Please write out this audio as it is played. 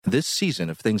This season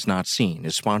of Things Not Seen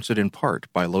is sponsored in part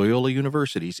by Loyola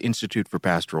University's Institute for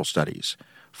Pastoral Studies.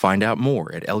 Find out more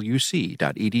at luc.edu/IPS.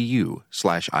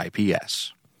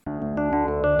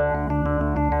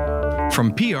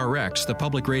 From PRX, the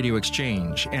Public Radio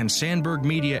Exchange, and Sandberg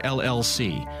Media,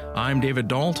 LLC, I'm David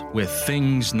Dault with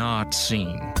Things Not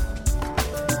Seen.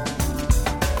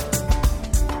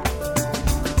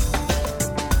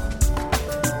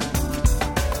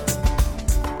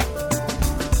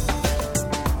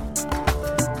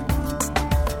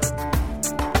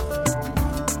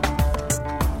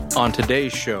 On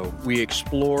today's show, we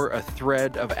explore a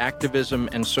thread of activism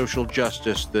and social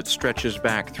justice that stretches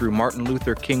back through Martin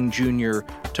Luther King Jr.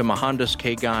 to Mohandas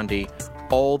K. Gandhi,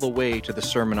 all the way to the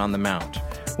Sermon on the Mount,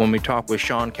 when we talk with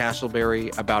Sean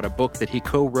Castleberry about a book that he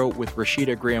co-wrote with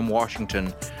Rashida Graham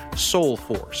Washington, Soul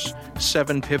Force,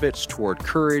 7 Pivots Toward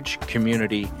Courage,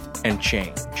 Community, and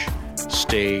Change.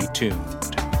 Stay tuned.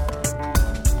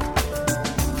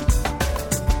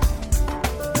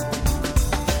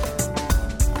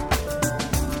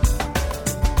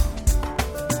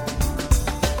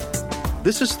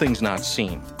 This is Things Not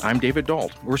Seen. I'm David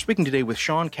Dault. We're speaking today with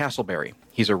Sean Castleberry.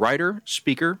 He's a writer,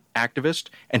 speaker, activist,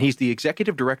 and he's the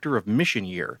executive director of Mission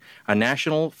Year, a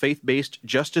national, faith-based,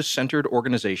 justice-centered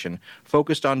organization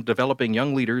focused on developing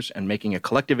young leaders and making a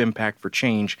collective impact for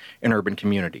change in urban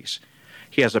communities.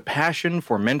 He has a passion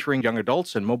for mentoring young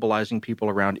adults and mobilizing people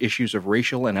around issues of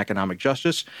racial and economic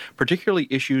justice, particularly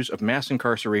issues of mass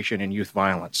incarceration and youth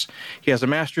violence. He has a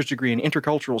master's degree in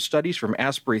intercultural studies from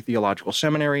Asbury Theological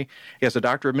Seminary. He has a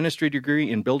doctor of ministry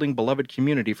degree in building beloved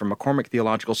community from McCormick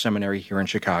Theological Seminary here in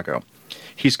Chicago.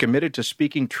 He's committed to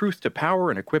speaking truth to power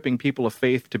and equipping people of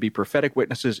faith to be prophetic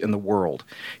witnesses in the world.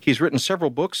 He's written several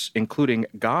books, including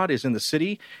God is in the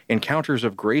City, Encounters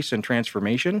of Grace and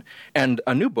Transformation, and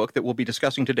a new book that we'll be discussing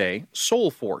today,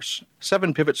 Soul Force,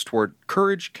 7 Pivots Toward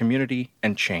Courage, Community,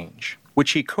 and Change,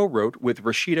 which he co-wrote with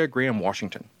Rashida Graham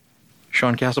Washington.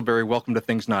 Sean Castleberry, welcome to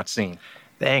Things Not Seen.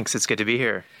 Thanks. It's good to be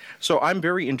here. So I'm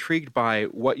very intrigued by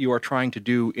what you are trying to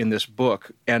do in this book.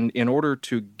 And in order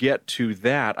to get to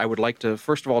that, I would like to,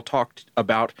 first of all, talk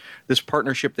about this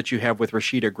partnership that you have with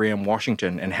Rashida Graham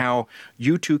Washington and how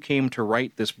you two came to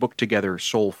write this book together,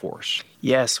 Soul Force.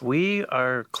 Yes, we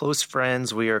are close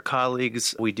friends. We are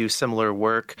colleagues. We do similar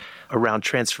work around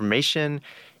transformation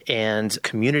and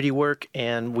community work.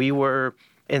 And we were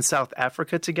in South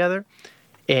Africa together,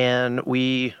 and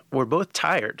we were both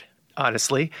tired.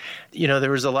 Honestly, there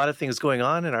was a lot of things going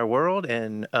on in our world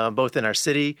and both in our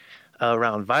city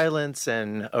around violence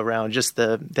and around just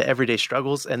the everyday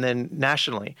struggles, and then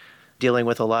nationally dealing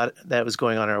with a lot that was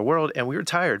going on in our world. And we were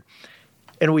tired.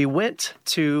 And we went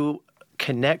to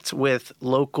connect with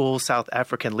local South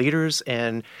African leaders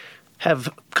and have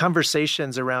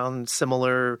conversations around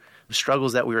similar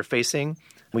struggles that we were facing.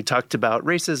 We talked about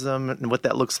racism and what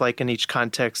that looks like in each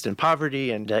context, and poverty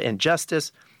and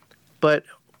injustice. But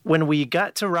when we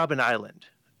got to Robben Island,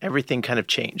 everything kind of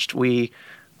changed. We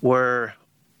were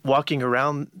walking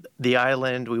around the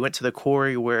island. We went to the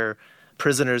quarry where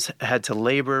prisoners had to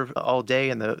labor all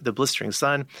day in the blistering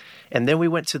sun. And then we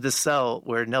went to the cell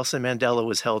where Nelson Mandela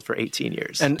was held for 18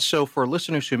 years. And so for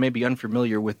listeners who may be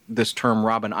unfamiliar with this term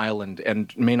Robben Island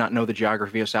and may not know the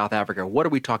geography of South Africa, what are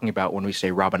we talking about when we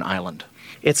say Robben Island?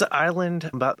 It's an island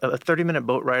about a 30-minute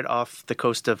boat ride off the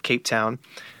coast of Cape Town,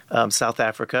 South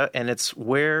Africa, and it's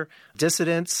where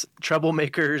dissidents,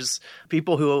 troublemakers,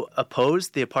 people who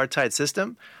opposed the apartheid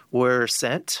system were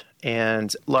sent,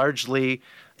 and largely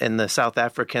in the South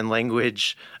African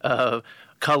language,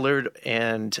 colored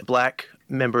and black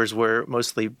members were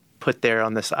mostly put there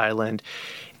on this island.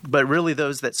 But really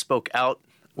those that spoke out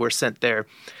were sent there.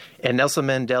 And Nelson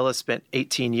Mandela spent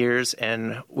 18 years,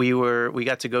 and we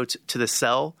got to go to the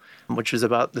cell, which was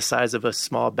about the size of a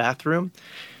small bathroom.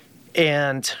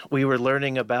 And we were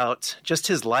learning about just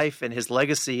his life and his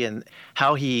legacy and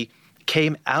how he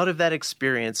came out of that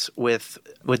experience with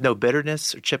no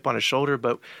bitterness or chip on his shoulder,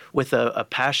 but with a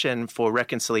passion for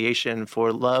reconciliation,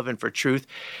 for love, and for truth.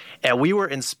 And we were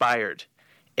inspired.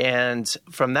 And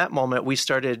from that moment, we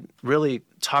started really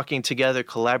talking together,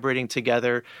 collaborating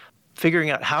together,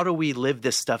 figuring out how do we live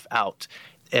this stuff out.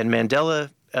 And Mandela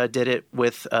did it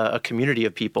with a community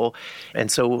of people.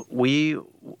 And so we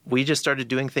just started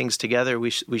doing things together. We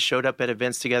showed up at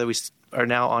events together. We are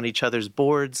now on each other's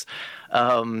boards,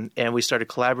 and we started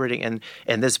collaborating.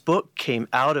 And this book came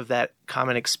out of that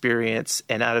common experience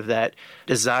and out of that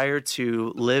desire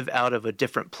to live out of a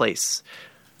different place.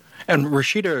 And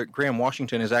Rashida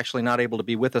Graham-Washington is actually not able to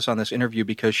be with us on this interview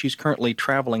because she's currently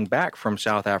traveling back from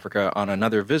South Africa on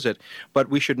another visit. But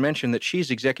we should mention that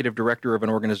she's executive director of an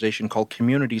organization called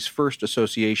Communities First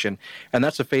Association, and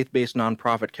that's a faith-based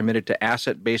nonprofit committed to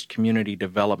asset-based community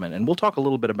development. And we'll talk a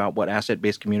little bit about what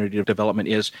asset-based community development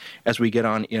is as we get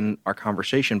on in our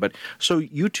conversation. But so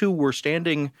you two were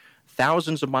standing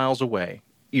thousands of miles away.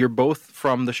 You're both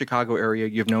from the Chicago area.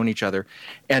 You've known each other.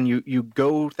 And you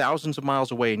go thousands of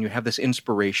miles away and you have this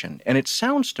inspiration. And it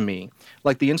sounds to me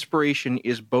like the inspiration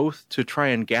is both to try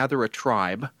and gather a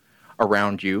tribe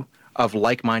around you of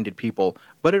like-minded people.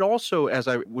 But it also, as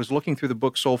I was looking through the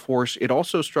book Soul Force, it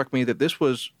also struck me that this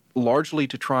was largely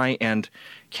to try and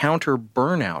counter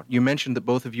burnout. You mentioned that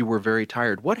both of you were very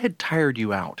tired. What had tired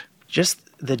you out? Just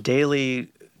the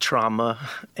daily trauma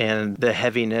and the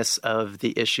heaviness of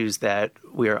the issues that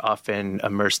we are often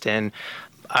immersed in.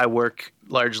 I work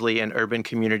largely in urban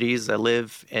communities. I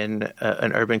live in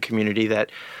an urban community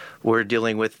that we're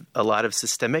dealing with a lot of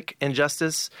systemic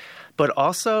injustice, but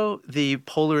also the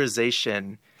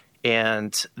polarization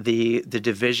and the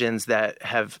divisions that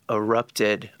have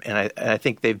erupted. And I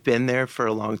think they've been there for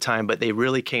a long time, but they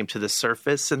really came to the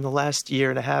surface in the last year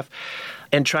and a half.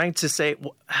 And trying to say,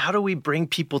 how do we bring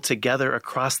people together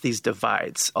across these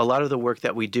divides? A lot of the work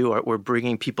that we do, we're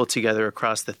bringing people together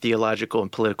across the theological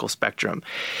and political spectrum.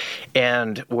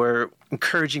 And we're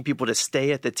encouraging people to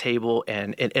stay at the table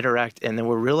and interact. And then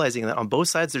we're realizing that on both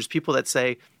sides, there's people that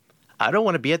say, I don't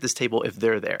want to be at this table if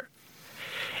they're there.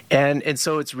 And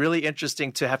so it's really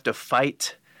interesting to have to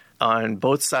fight on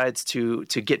both sides to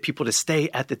get people to stay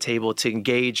at the table, to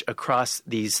engage across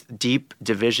these deep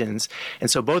divisions.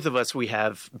 And so both of us, we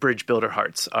have bridge builder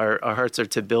hearts. Our hearts are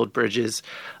to build bridges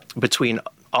between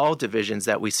all divisions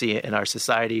that we see in our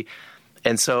society.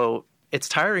 And so it's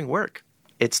tiring work.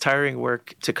 It's tiring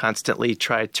work to constantly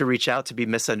try to reach out, to be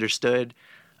misunderstood,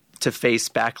 to face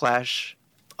backlash,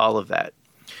 all of that.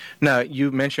 Now,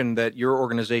 you mentioned that your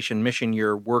organization, Mission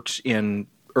Year, works in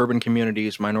urban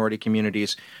communities, minority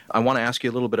communities. I want to ask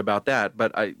you a little bit about that.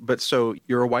 But so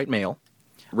you're a white male.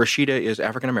 Rashida is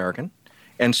African American.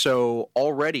 And so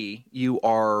already you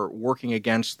are working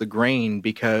against the grain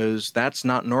because that's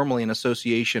not normally an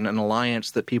association, an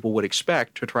alliance that people would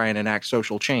expect to try and enact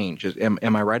social change.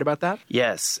 Am I right about that?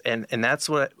 Yes. And that's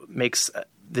what makes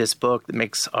this book, that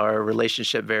makes our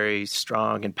relationship very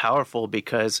strong and powerful,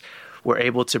 because we're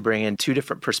able to bring in two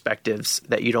different perspectives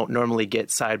that you don't normally get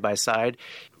side by side.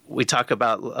 We talk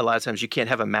about a lot of times you can't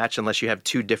have a match unless you have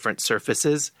two different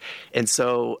surfaces. And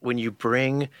so when you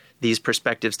bring these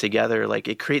perspectives together, like,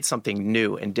 it creates something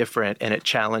new and different, and it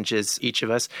challenges each of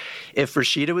us. If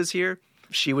Rashida was here,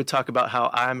 she would talk about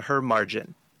how I'm her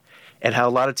margin, and how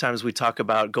a lot of times we talk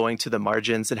about going to the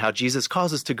margins and how Jesus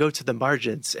calls us to go to the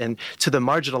margins and to the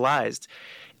marginalized.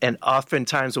 And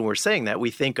oftentimes when we're saying that, we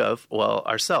think of, well,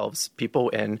 ourselves, people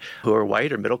who are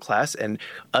white or middle class, and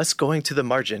us going to the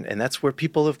margin. And that's where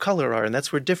people of color are, and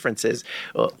that's where difference is.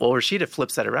 Well, Rashida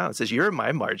flips that around and says, you're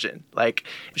my margin. Like,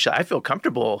 I feel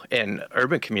comfortable in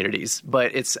urban communities,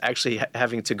 but it's actually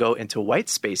having to go into white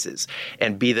spaces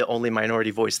and be the only minority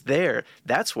voice there.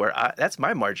 That's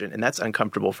my margin, and that's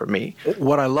uncomfortable for me.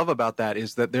 What I love about that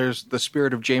is that there's the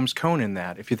spirit of James Cone in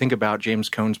that. If you think about James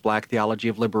Cone's Black Theology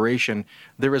of Liberation,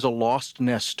 there is a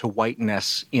lostness to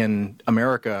whiteness in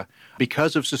America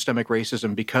because of systemic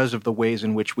racism, because of the ways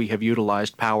in which we have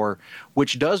utilized power,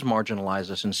 which does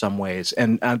marginalize us in some ways.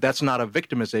 And that's not a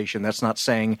victimization. That's not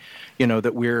saying,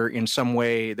 that we're in some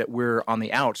way that we're on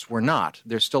the outs. We're not.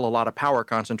 There's still a lot of power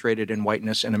concentrated in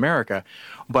whiteness in America.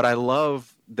 But I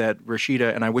love that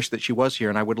Rashida, and I wish that she was here,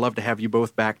 and I would love to have you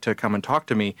both back to come and talk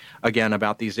to me again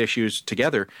about these issues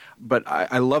together. But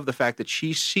I love the fact that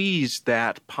she sees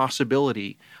that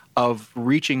possibility of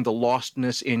reaching the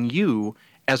lostness in you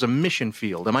as a mission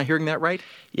field. Am I hearing that right?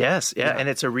 Yes, yeah. And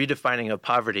it's a redefining of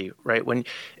poverty, right? When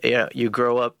you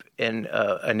grow up in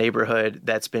a neighborhood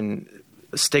that's been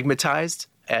stigmatized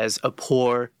as a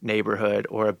poor neighborhood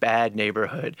or a bad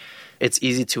neighborhood, it's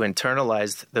easy to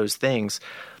internalize those things.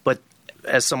 But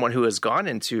as someone who has gone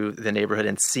into the neighborhood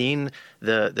and seen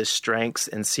the strengths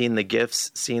and seen the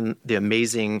gifts, seen the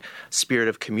amazing spirit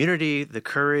of community, the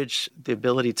courage, the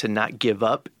ability to not give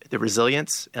up, the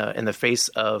resilience in the face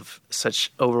of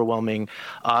such overwhelming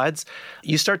odds,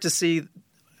 you start to see,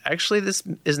 actually, this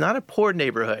is not a poor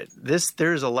neighborhood.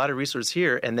 There's a lot of resources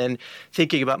here. And then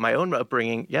thinking about my own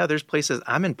upbringing, there's places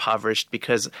I'm impoverished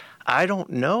because I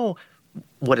don't know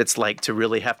what it's like to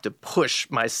really have to push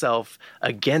myself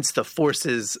against the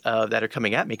forces that are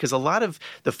coming at me, because a lot of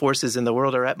the forces in the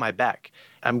world are at my back.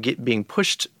 I'm being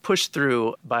pushed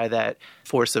through by that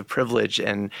force of privilege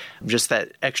and just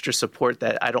that extra support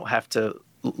that I don't have to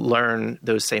learn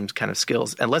those same kind of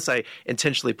skills unless I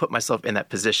intentionally put myself in that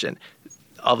position.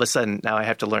 All of a sudden, now I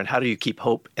have to learn, how do you keep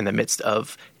hope in the midst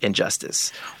of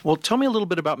injustice? Well, tell me a little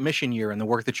bit about Mission Year and the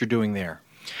work that you're doing there.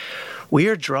 We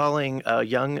are drawing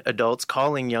young adults,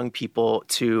 calling young people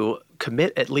to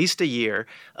commit at least a year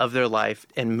of their life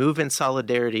and move in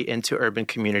solidarity into urban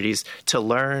communities to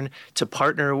learn, to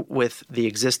partner with the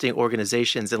existing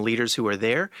organizations and leaders who are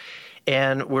there.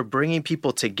 And we're bringing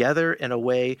people together in a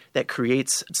way that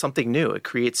creates something new. It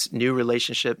creates new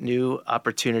relationship, new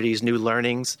opportunities, new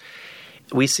learnings.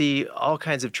 We see all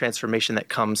kinds of transformation that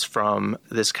comes from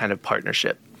this kind of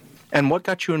partnership. And what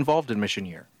got you involved in Mission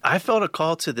Year? I felt a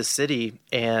call to the city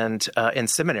and in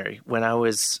seminary when I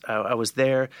was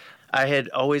there. I had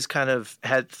always kind of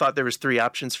thought there was three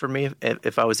options for me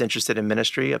if I was interested in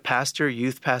ministry: a pastor,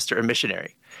 youth pastor, or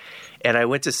missionary. And I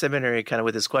went to seminary kind of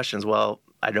with these questions. Well,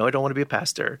 I know I don't want to be a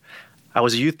pastor. I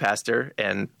was a youth pastor,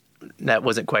 and that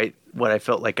wasn't quite what I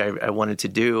felt like I wanted to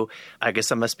do. I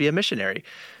guess I must be a missionary.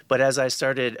 But as I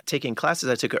started taking classes,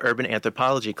 I took an urban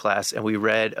anthropology class, and we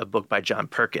read a book by John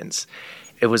Perkins.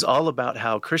 It was all about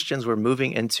how Christians were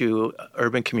moving into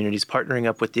urban communities, partnering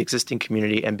up with the existing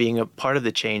community and being a part of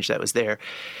the change that was there.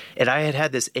 And I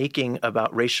had this aching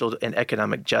about racial and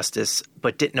economic justice,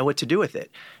 but didn't know what to do with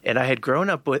it. And I had grown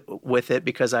up with it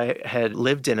because I had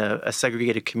lived in a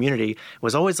segregated community. It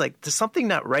was always like, there's something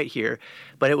not right here,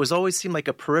 but it was always seemed like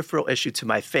a peripheral issue to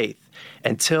my faith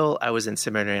until I was in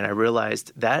seminary and I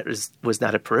realized that was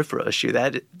not a peripheral issue.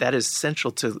 That is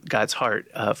central to God's heart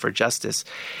for justice.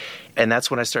 And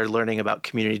that's when I started learning about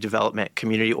community development,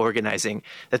 community organizing,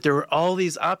 that there were all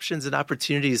these options and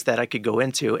opportunities that I could go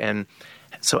into. And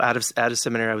so out of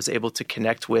seminary, I was able to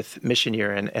connect with Mission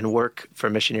Year and work for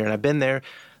Mission Year. And I've been there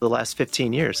the last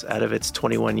 15 years out of its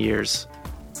 21 years.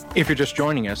 If you're just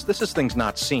joining us, this is Things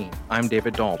Not Seen. I'm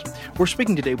David Dalt. We're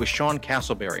speaking today with Sean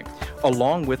Castleberry.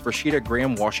 Along with Rashida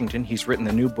Graham-Washington, he's written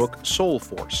the new book, Soul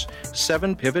Force: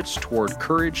 7 Pivots Toward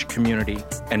Courage, Community,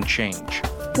 and Change.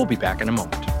 We'll be back in a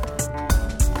moment.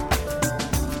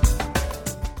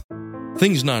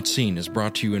 Things Not Seen is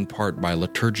brought to you in part by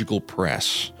Liturgical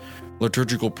Press.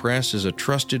 Liturgical Press is a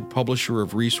trusted publisher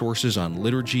of resources on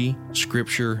liturgy,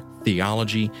 scripture,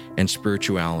 theology, and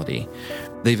spirituality.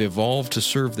 They've evolved to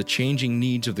serve the changing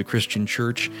needs of the Christian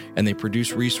church, and they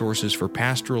produce resources for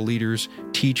pastoral leaders,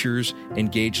 teachers,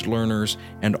 engaged learners,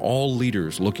 and all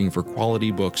leaders looking for quality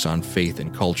books on faith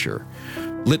and culture.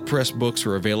 Lit Press books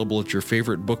are available at your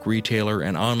favorite book retailer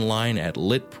and online at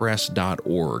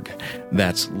litpress.org.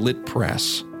 That's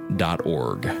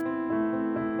litpress.org.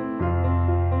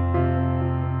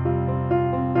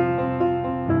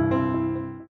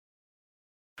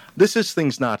 This is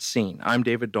Things Not Seen. I'm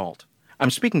David Dalt. I'm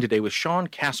speaking today with Sean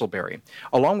Castleberry.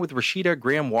 Along with Rashida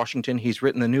Graham-Washington, he's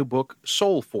written the new book,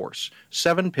 Soul Force: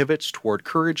 7 Pivots Toward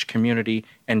Courage, Community,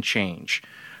 and Change.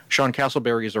 Sean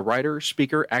Castleberry is a writer,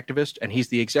 speaker, activist, and he's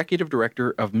the executive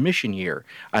director of Mission Year,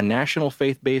 a national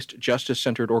faith-based,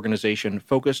 justice-centered organization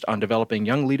focused on developing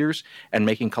young leaders and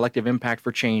making collective impact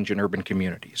for change in urban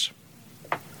communities.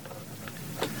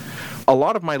 A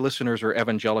lot of my listeners are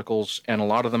evangelicals, and a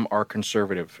lot of them are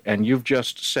conservative. And you've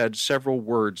just said several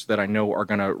words that I know are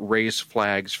going to raise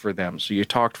flags for them. So you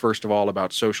talked, first of all,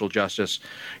 about social justice.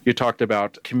 You talked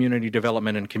about community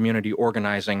development and community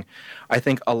organizing. I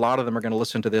think a lot of them are going to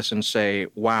listen to this and say,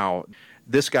 wow,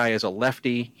 this guy is a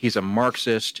lefty. He's a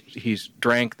Marxist. He's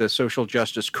drank the social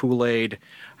justice Kool-Aid.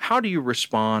 How do you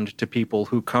respond to people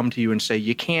who come to you and say,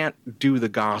 you can't do the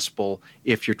gospel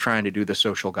if you're trying to do the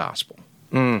social gospel?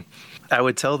 I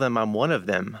would tell them I'm one of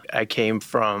them. I came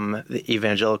from the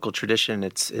evangelical tradition.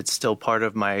 It's still part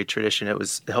of my tradition.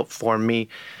 It helped form me.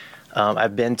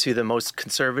 I've been to the most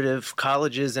conservative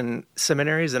colleges and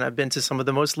seminaries, and I've been to some of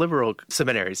the most liberal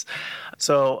seminaries.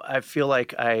 So I feel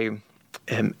like I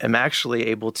am actually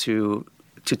able to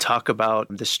talk about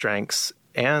the strengths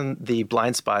and the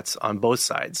blind spots on both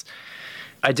sides.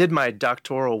 I did my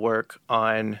doctoral work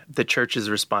on the church's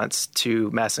response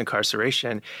to mass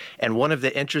incarceration, and one of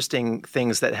the interesting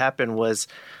things that happened was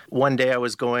one day I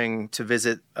was going to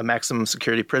visit a maximum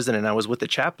security prison, and I was with the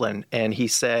chaplain, and he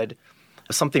said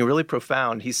something really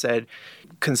profound. He said,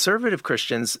 conservative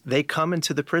Christians, they come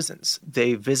into the prisons.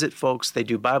 They visit folks, they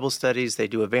do Bible studies, they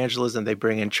do evangelism, they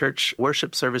bring in church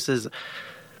worship services,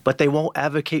 but they won't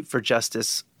advocate for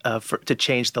justice to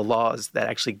change the laws that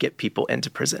actually get people into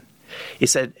prison. He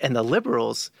said, and the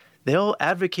liberals, they'll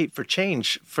advocate for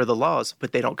change for the laws,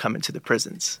 but they don't come into the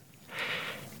prisons.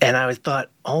 And I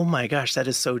thought, oh my gosh, that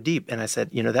is so deep. And I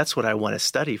said, that's what I want to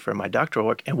study for my doctoral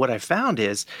work. And what I found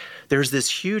is there's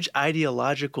this huge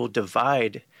ideological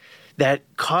divide that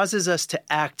causes us to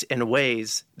act in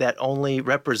ways that only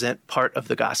represent part of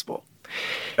the gospel.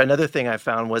 Another thing I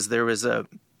found was there was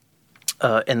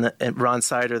in Ron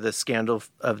Sider, The Scandal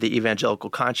of the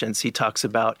Evangelical Conscience, he talks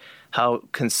about how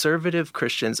conservative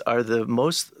Christians are the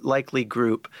most likely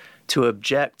group to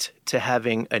object to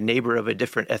having a neighbor of a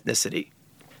different ethnicity.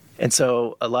 And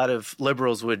so a lot of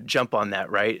liberals would jump on that,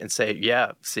 right, and say,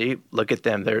 yeah, see, look at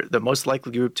them. They're the most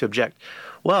likely group to object.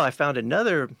 Well, I found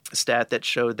another stat that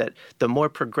showed that the more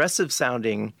progressive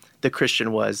sounding the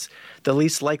Christian was, the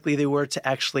least likely they were to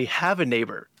actually have a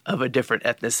neighbor of a different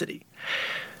ethnicity.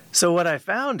 So what I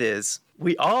found is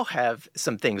we all have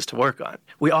some things to work on.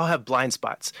 We all have blind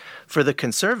spots. For the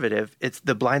conservative,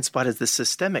 the blind spot is the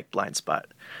systemic blind spot.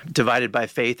 Divided by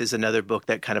Faith is another book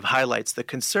that kind of highlights the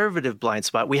conservative blind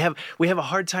spot. We have a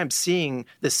hard time seeing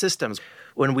the systems.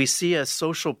 When we see a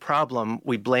social problem,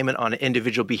 we blame it on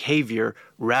individual behavior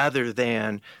rather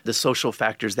than the social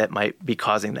factors that might be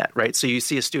causing that, right? So you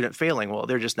see a student failing, well,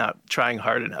 they're just not trying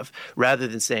hard enough, rather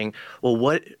than saying, well,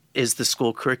 what is the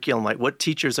school curriculum like? What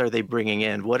teachers are they bringing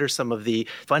in? What are some of the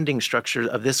funding structure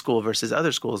of this school versus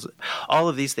other schools? All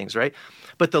of these things, right?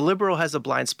 But the liberal has a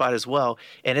blind spot as well,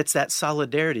 and it's that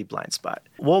solidarity blind spot.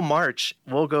 We'll march,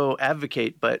 we'll go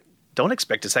advocate, but don't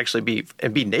expect us to actually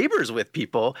be neighbors with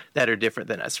people that are different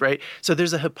than us, right? So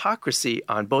there's a hypocrisy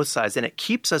on both sides, and it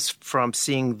keeps us from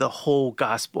seeing the whole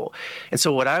gospel. And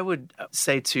so what I would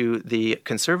say to the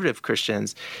conservative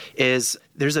Christians is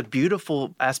there's a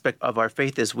beautiful aspect of our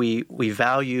faith is we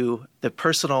value the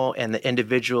personal and the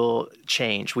individual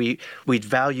change. We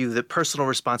value the personal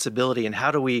responsibility, and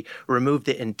how do we remove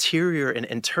the interior and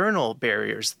internal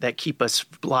barriers that keep us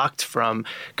blocked from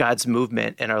God's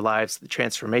movement in our lives, the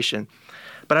transformation.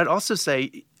 But I'd also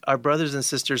say our brothers and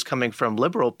sisters coming from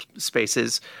liberal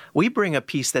spaces, we bring a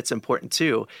piece that's important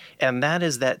too, and that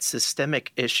is that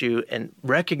systemic issue and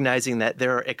recognizing that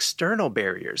there are external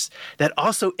barriers that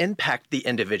also impact the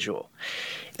individual.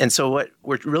 And so what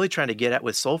we're really trying to get at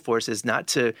with Soulforce is not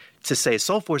to say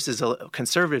Soulforce is a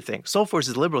conservative thing, Soulforce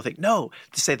is a liberal thing. No,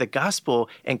 to say the gospel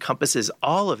encompasses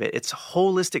all of it. It's a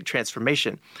holistic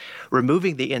transformation,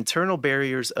 removing the internal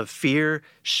barriers of fear,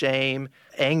 shame,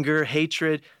 anger,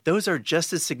 hatred. Those are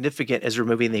just as significant as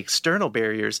removing the external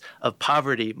barriers of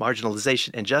poverty,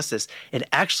 marginalization, injustice. And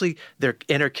actually, they're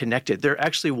interconnected. They're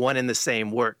actually one and the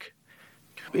same work.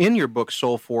 In your book,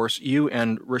 Soulforce, you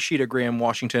and Rashida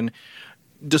Graham-Washington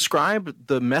describe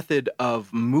the method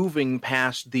of moving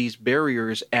past these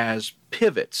barriers as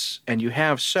pivots, and you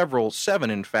have seven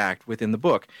in fact, within the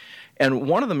book. And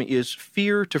one of them is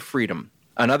fear to freedom.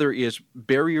 Another is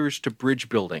barriers to bridge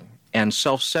building and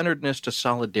self-centeredness to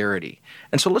solidarity.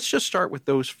 And so let's just start with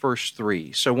those first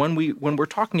three. So when we're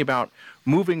talking about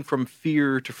moving from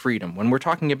fear to freedom, when we're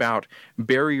talking about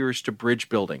barriers to bridge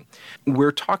building,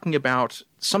 we're talking about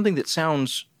something that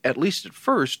sounds, at least at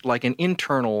first, like an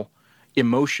internal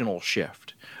emotional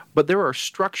shift. But there are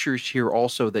structures here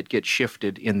also that get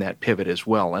shifted in that pivot as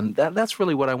well. And that's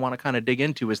really what I want to kind of dig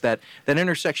into, is that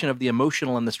intersection of the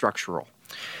emotional and the structural.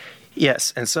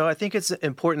 Yes, and so I think it's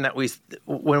important that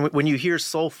when you hear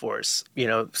Soulforce,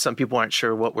 some people aren't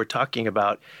sure what we're talking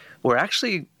about. We're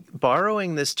actually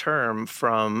borrowing this term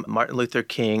from Martin Luther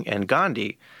King and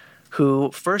Gandhi,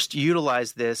 who first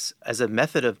utilized this as a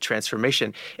method of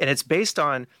transformation. And it's based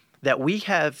on that we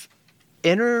have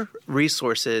inner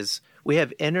resources, we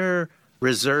have inner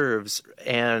reserves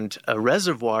and a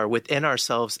reservoir within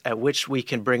ourselves at which we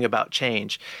can bring about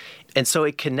change. And so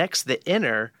it connects the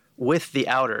inner with the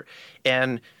outer.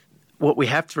 And what we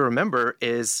have to remember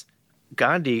is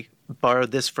Gandhi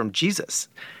borrowed this from Jesus.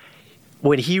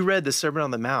 When he read the Sermon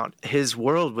on the Mount, his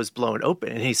world was blown open.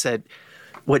 And he said,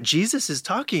 what Jesus is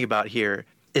talking about here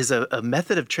is a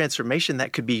method of transformation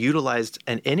that could be utilized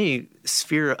in any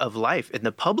sphere of life, in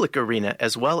the public arena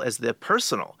as well as the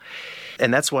personal.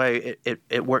 And that's why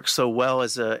it works so well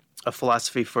as a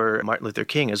philosophy for Martin Luther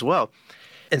King as well.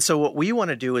 And so what we want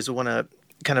to do is we want to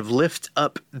kind of lift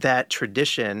up that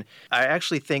tradition. I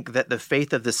actually think that the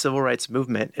faith of the civil rights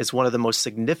movement is one of the most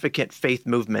significant faith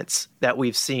movements that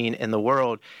we've seen in the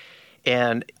world.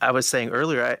 And I was saying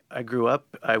earlier, I grew up,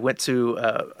 I went to,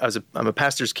 I'm a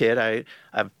pastor's kid.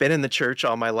 I've been in the church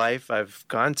all my life. I've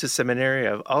gone to seminary,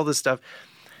 all this stuff.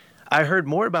 I heard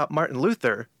more about Martin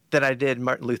Luther than I did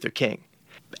Martin Luther King.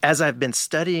 As I've been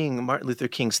studying Martin Luther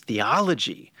King's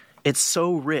theology, it's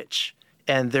so rich.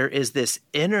 And there is this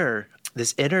inner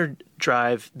this inner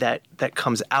drive that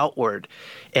comes outward,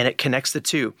 and it connects the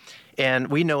two. And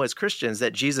we know as Christians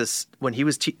that Jesus, when he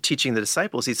was teaching the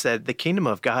disciples, he said, the kingdom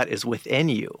of God is within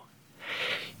you.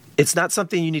 It's not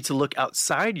something you need to look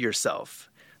outside yourself.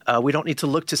 We don't need to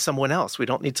look to someone else. We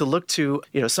don't need to look to,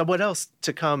 someone else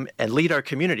to come and lead our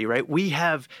community, right? We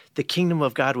have the kingdom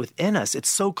of God within us. It's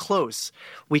so close.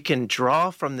 We can draw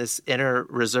from this inner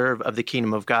reserve of the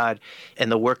kingdom of God and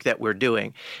the work that we're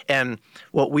doing. And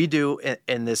what we do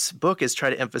in this book is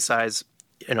try to emphasize,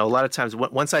 a lot of times,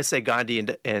 once I say Gandhi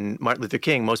and Martin Luther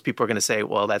King, most people are going to say,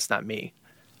 well, that's not me.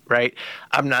 Right?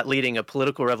 I'm not leading a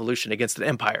political revolution against an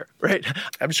empire, right?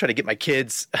 I'm just trying to get my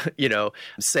kids,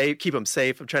 safe, keep them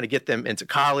safe. I'm trying to get them into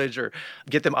college or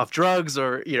get them off drugs,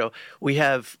 or, we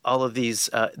have all of these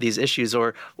issues.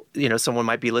 Or, someone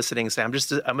might be listening and say,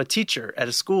 I'm a teacher at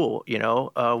a school,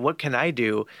 what can I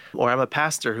do? Or I'm a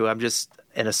pastor who I'm just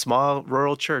in a small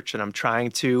rural church and I'm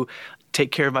trying to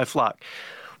take care of my flock.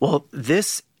 Well,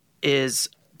 this is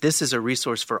a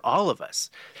resource for all of us.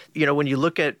 When you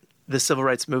look at the civil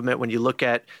rights movement, when you look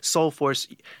at Soul Force,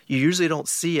 you usually don't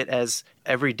see it as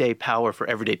everyday power for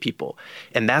everyday people.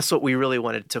 And that's what we really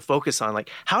wanted to focus on. Like,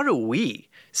 how do we,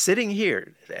 sitting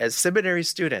here as seminary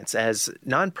students, as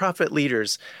nonprofit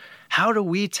leaders, how do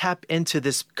we tap into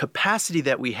this capacity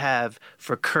that we have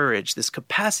for courage, this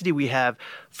capacity we have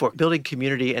for building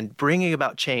community and bringing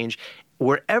about change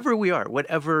wherever we are,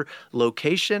 whatever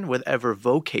location, whatever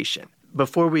vocation?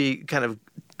 Before we kind of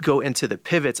go into the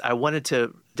pivots, I wanted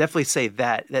to definitely say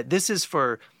that this is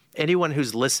for anyone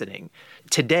who's listening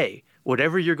today.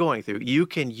 Whatever you're going through, you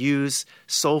can use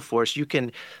Soul Force. You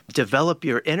can develop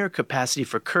your inner capacity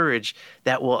for courage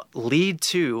that will lead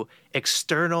to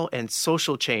external and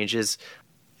social changes.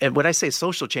 And when I say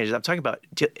social changes, I'm talking about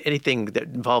anything that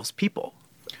involves people.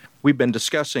 We've been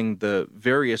discussing the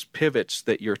various pivots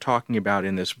that you're talking about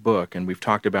in this book, and we've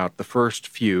talked about the first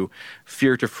few: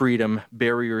 fear to freedom,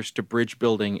 barriers to bridge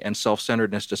building, and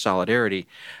self-centeredness to solidarity.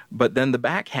 But then the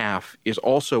back half is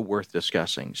also worth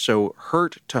discussing. So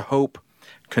hurt to hope,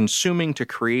 consuming to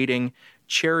creating,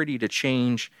 charity to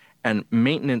change, and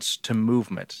maintenance to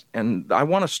movement. And I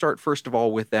want to start first of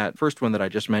all with that first one that I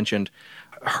just mentioned,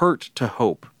 hurt to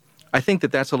hope. I think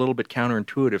that that's a little bit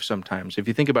counterintuitive sometimes. If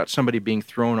you think about somebody being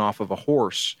thrown off of a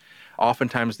horse,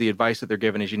 oftentimes the advice that they're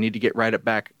given is you need to get right up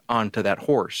back onto that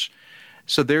horse.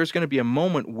 So there's going to be a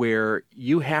moment where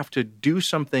you have to do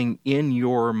something in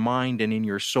your mind and in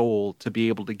your soul to be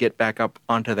able to get back up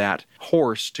onto that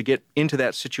horse, to get into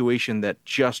that situation that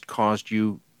just caused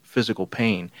you physical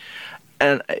pain.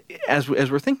 And as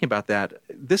we're thinking about that,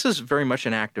 this is very much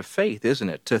an act of faith, isn't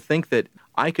it? To think that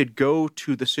I could go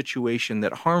to the situation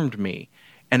that harmed me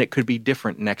and it could be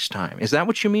different next time. Is that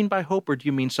what you mean by hope, or do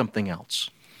you mean something else?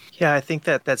 Yeah, I think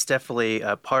that's definitely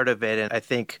a part of it. And I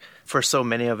think for so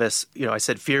many of us, I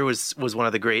said fear was one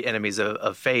of the great enemies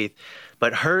of faith,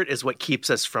 but hurt is what keeps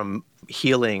us from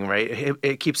healing, right?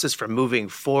 It keeps us from moving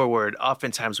forward.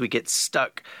 Oftentimes we get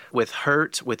stuck with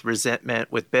hurt, with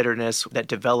resentment, with bitterness that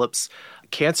develops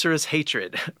cancerous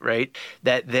hatred, right?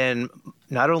 That then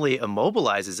not only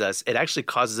immobilizes us, it actually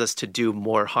causes us to do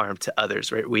more harm to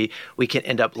others, right? We can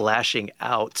end up lashing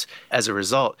out as a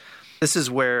result. This is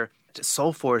where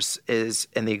Soul Force is,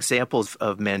 and the examples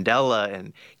of Mandela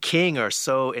and King are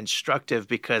so instructive,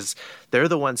 because they're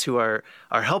the ones who are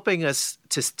helping us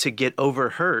to get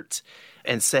over hurt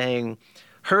and saying,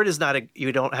 hurt is not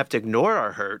you don't have to ignore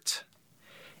our hurt,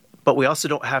 but we also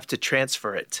don't have to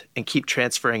transfer it and keep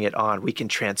transferring it on. We can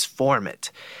transform it.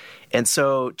 And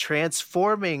so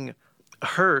transforming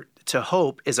hurt to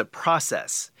hope is a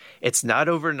process. It's not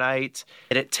overnight,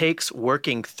 and it takes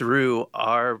working through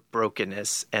our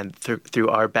brokenness and through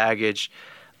our baggage.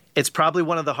 It's probably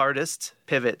one of the hardest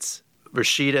pivots.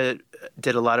 Rashida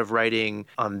did a lot of writing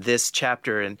on this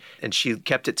chapter, and she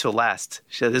kept it till last.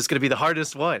 She said, this is going to be the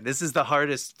hardest one. This is the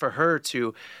hardest for her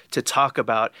to talk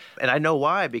about. And I know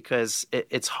why, because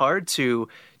it's hard to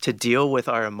deal with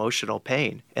our emotional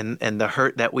pain and the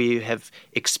hurt that we have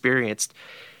experienced.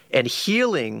 And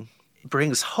healing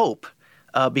brings hope,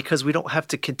 because we don't have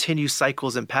to continue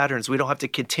cycles and patterns. We don't have to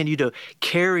continue to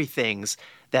carry things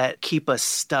that keep us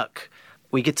stuck.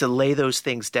 We get to lay those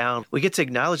things down. We get to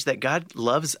acknowledge that God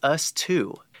loves us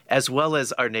too, as well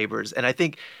as our neighbors. And I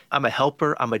think I'm a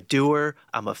helper, I'm a doer,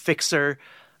 I'm a fixer,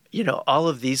 all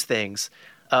of these things.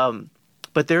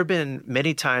 But there have been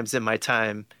many times in my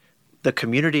time, the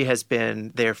community has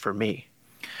been there for me.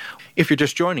 If you're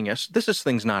just joining us, this is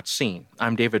Things Not Seen.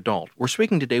 I'm David Dalt. We're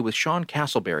speaking today with Sean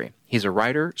Castleberry. He's a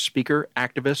writer, speaker,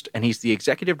 activist, and he's the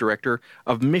executive director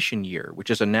of Mission Year, which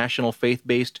is a national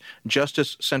faith-based,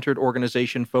 justice-centered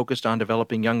organization focused on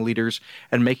developing young leaders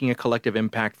and making a collective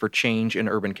impact for change in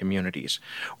urban communities.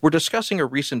 We're discussing a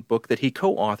recent book that he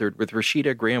co-authored with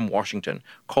Rashida Graham-Washington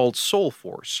called Soul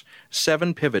Force: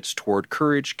 7 Pivots Toward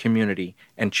Courage, Community,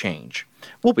 and Change.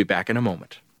 We'll be back in a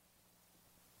moment.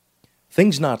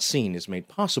 Things Not Seen is made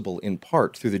possible in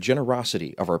part through the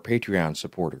generosity of our Patreon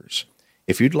supporters.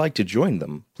 If you'd like to join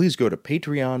them, please go to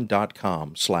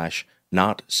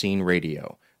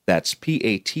patreon.com/notseenradio. That's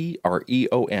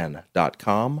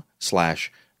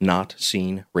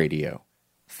patreon.com/notseenradio.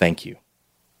 Thank you.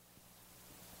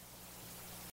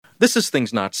 This is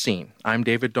Things Not Seen. I'm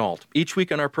David Dalt. Each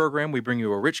week on our program, we bring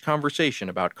you a rich conversation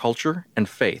about culture and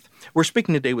faith. We're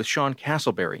speaking today with Sean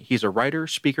Castleberry. He's a writer,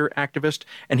 speaker, activist,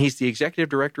 and he's the executive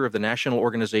director of the national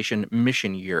organization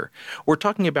Mission Year. We're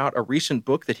talking about a recent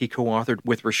book that he co-authored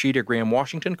with Rashida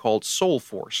Graham-Washington called Soul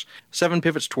Force: 7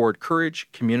 Pivots Toward Courage,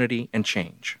 Community, and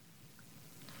Change.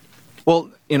 Well,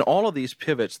 in all of these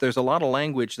pivots, there's a lot of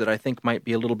language that I think might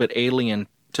be a little bit alien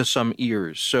to some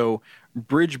ears. So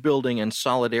bridge building and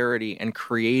solidarity and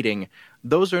creating,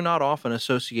 those are not often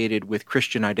associated with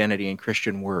Christian identity and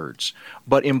Christian words.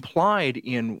 But implied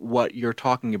in what you're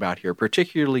talking about here,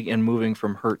 particularly in moving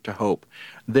from hurt to hope,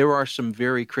 there are some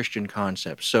very Christian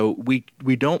concepts. So we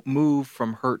don't move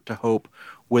from hurt to hope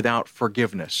without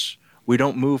forgiveness. We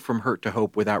don't move from hurt to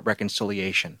hope without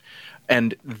reconciliation.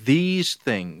 And these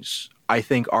things, I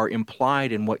think, are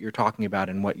implied in what you're talking about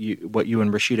and what you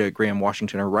and Rashida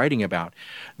Graham-Washington are writing about.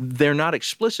 They're not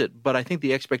explicit, but I think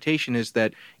the expectation is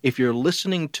that if you're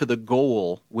listening to the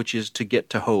goal, which is to get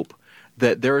to hope,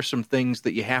 that there are some things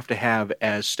that you have to have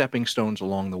as stepping stones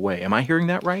along the way. Am I hearing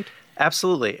that right?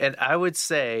 Absolutely. And I would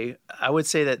say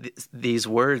that these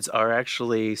words are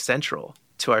actually central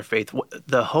to our faith.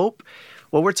 The hope,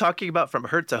 what we're talking about from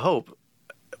hurt to hope,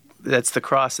 that's the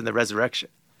cross and the resurrection.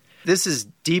 This is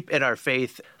deep in our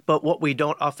faith, but what we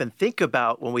don't often think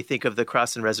about when we think of the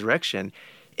cross and resurrection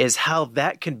is how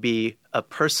that can be a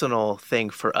personal thing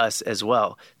for us as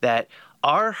well, that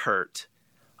our hurt,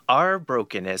 our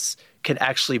brokenness can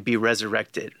actually be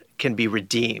resurrected, can be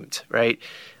redeemed, right?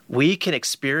 We can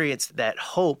experience that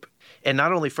hope, and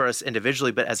not only for us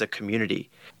individually, but as a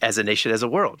community, as a nation, as a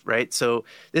world, right? So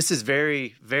this is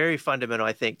very, very fundamental,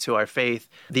 I think, to our faith.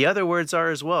 The other words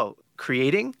are as well: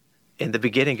 creating. In the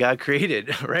beginning, God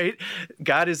created, right?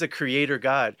 God is a creator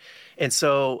God. And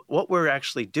so what we're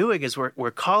actually doing is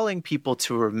we're calling people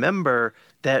to remember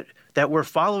that we're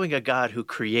following a God who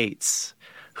creates,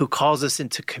 who calls us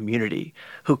into community,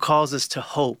 who calls us to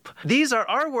hope. These are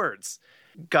our words.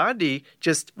 Gandhi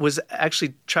just was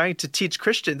actually trying to teach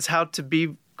Christians how to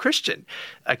be Christian.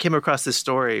 I came across this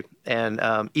story, and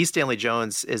E. Stanley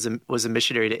Jones was a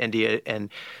missionary to India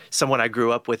and someone I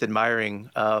grew up with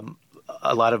admiring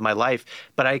a lot of my life.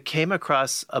 But I came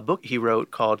across a book he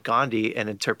wrote called Gandhi: An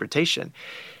Interpretation.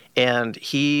 And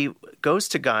he goes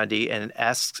to Gandhi and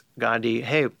asks Gandhi,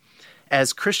 hey,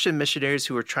 as Christian missionaries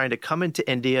who are trying to come into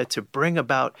India to bring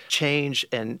about change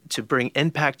and to bring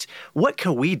impact, what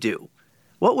can we do?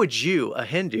 What would you, a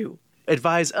Hindu,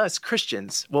 advise us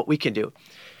Christians what we can do?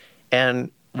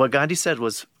 And what Gandhi said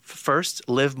was, first,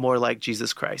 live more like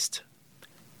Jesus Christ.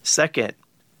 Second,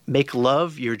 make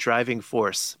love your driving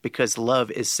force, because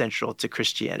love is central to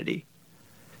Christianity.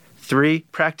 3,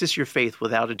 practice your faith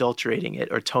without adulterating it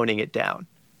or toning it down.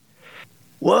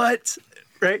 What?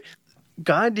 Right?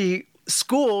 Gandhi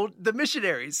schooled the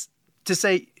missionaries to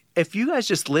say, if you guys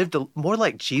just lived more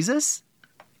like Jesus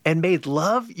and made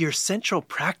love your central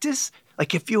practice,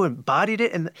 like if you embodied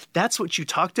it and that's what you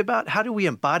talked about, how do we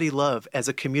embody love as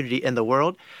a community in the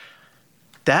world?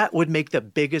 That would make the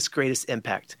biggest, greatest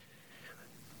impact.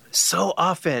 So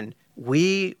often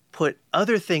we put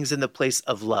other things in the place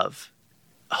of love,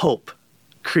 hope,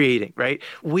 creating, right?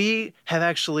 We've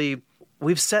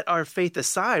set our faith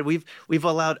aside. We've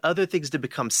allowed other things to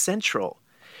become central.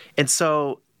 And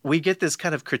so we get this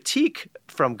kind of critique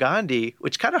from Gandhi,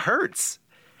 which kind of hurts.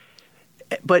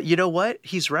 But you know what?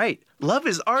 He's right. Love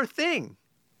is our thing.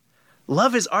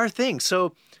 Love is our thing.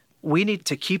 So we need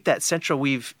to keep that central.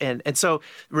 And so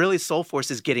really Soul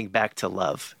Force is getting back to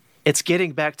love. It's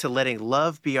getting back to letting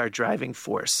love be our driving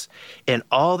force in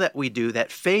all that we do,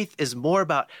 that faith is more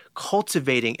about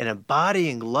cultivating and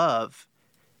embodying love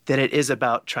than it is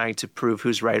about trying to prove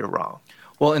who's right or wrong.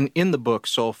 Well, and in the book,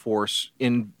 Soul Force,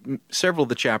 in several of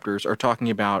the chapters are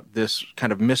talking about this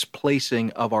kind of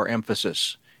misplacing of our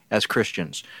emphasis as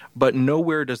Christians. But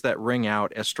nowhere does that ring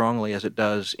out as strongly as it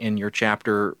does in your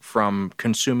chapter From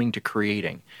Consuming to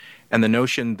Creating. And the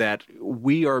notion that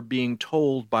we are being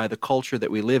told by the culture that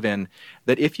we live in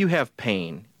that if you have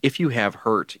pain, if you have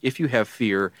hurt, if you have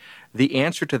fear, the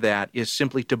answer to that is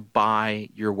simply to buy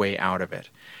your way out of it.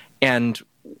 And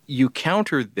you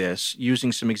countered this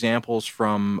using some examples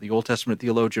from the Old Testament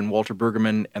theologian Walter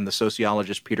Brueggemann and the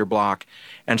sociologist Peter Block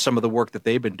and some of the work that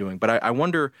they've been doing. But I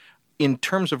wonder, in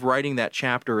terms of writing that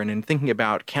chapter and in thinking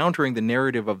about countering the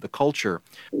narrative of the culture,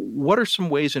 what are some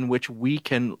ways in which we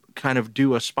can kind of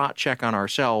do a spot check on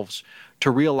ourselves to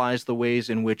realize the ways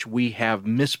in which we have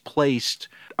misplaced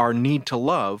our need to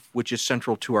love, which is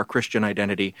central to our Christian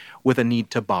identity, with a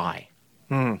need to buy?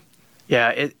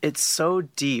 Yeah, it's so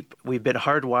deep. We've been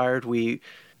hardwired. We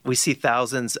see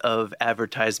thousands of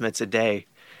advertisements a day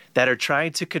that are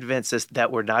trying to convince us that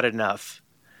we're not enough,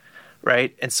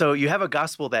 right? And so you have a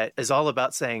gospel that is all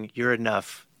about saying you're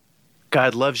enough.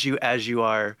 God loves you as you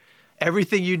are.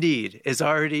 Everything you need is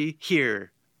already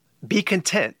here. Be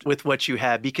content with what you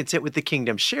have. Be content with the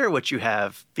kingdom. Share what you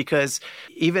have, because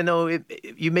even though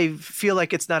you may feel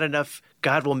like it's not enough,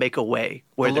 God will make a way.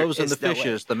 Where the loaves and the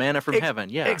fishes, the manna from heaven.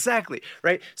 Yeah, exactly.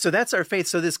 Right. So that's our faith.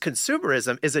 So this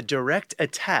consumerism is a direct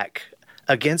attack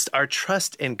against our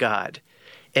trust in God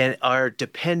and our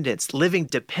dependence, living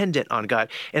dependent on God.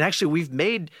 And actually, we've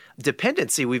made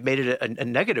dependency, we've made it a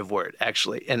negative word,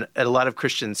 actually, in a lot of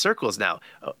Christian circles now.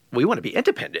 We want to be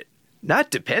independent, not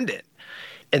dependent.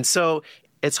 And so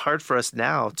it's hard for us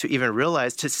now to even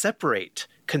realize, to separate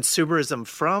consumerism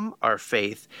from our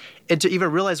faith and to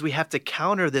even realize we have to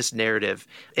counter this narrative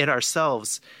in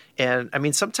ourselves. And I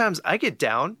mean, sometimes I get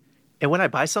down and when I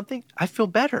buy something, I feel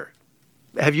better.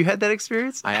 Have you had that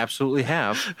experience? I absolutely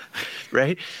have.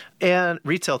 Right? And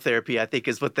retail therapy, I think,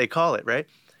 is what they call it, right?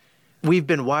 We've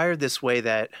been wired this way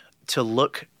that to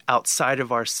look outside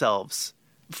of ourselves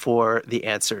for the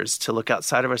answers, to look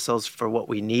outside of ourselves for what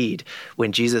we need.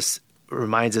 When Jesus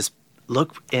reminds us,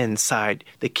 look inside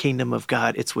the kingdom of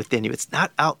God, it's within you. It's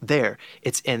not out there,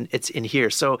 it's in here.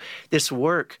 So this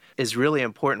work is really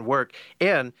important work.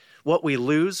 And what we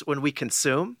lose when we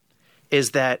consume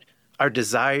is that our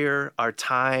desire, our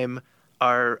time,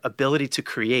 our ability to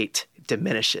create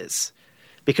diminishes.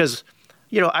 Because,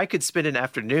 I could spend an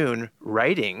afternoon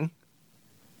writing,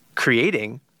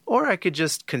 creating, or I could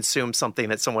just consume something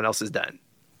that someone else has done.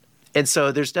 And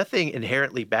so there's nothing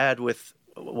inherently bad with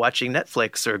watching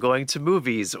Netflix or going to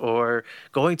movies or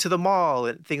going to the mall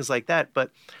and things like that. But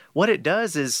what it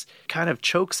does is kind of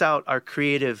chokes out our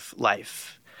creative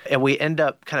life. And we end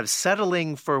up kind of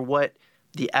settling for what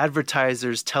the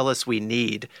advertisers tell us we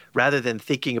need rather than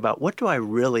thinking about, what do I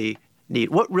really need?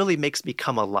 What really makes me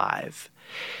come alive?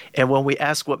 And when we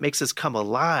ask what makes us come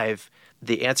alive,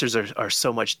 the answers are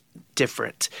so much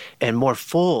different and more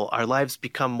full. Our lives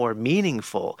become more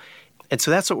meaningful. And so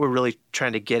that's what we're really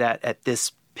trying to get at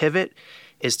this pivot,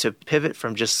 is to pivot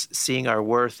from just seeing our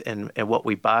worth and what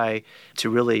we buy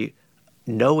to really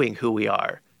knowing who we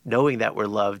are, knowing that we're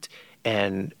loved,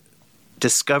 and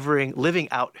discovering, living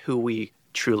out who we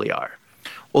truly are.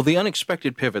 Well, the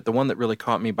unexpected pivot, the one that really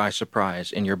caught me by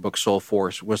surprise in your book, Soul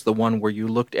Force, was the one where you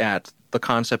looked at the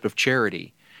concept of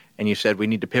charity. And you said we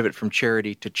need to pivot from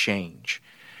charity to change.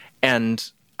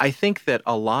 And I think that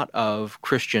a lot of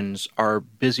Christians are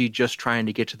busy just trying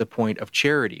to get to the point of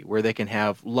charity, where they can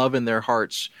have love in their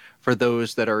hearts for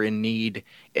those that are in need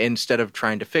instead of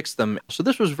trying to fix them. So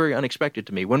this was very unexpected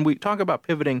to me. When we talk about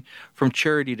pivoting from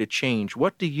charity to change,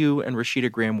 what do you and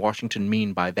Rashida Graham Washington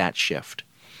mean by that shift?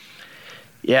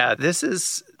 Yeah, this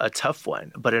is a tough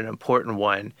one, but an important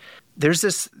one. There's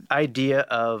this idea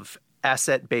of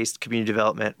asset-based community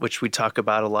development, which we talk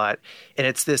about a lot. And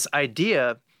it's this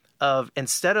idea of,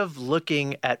 instead of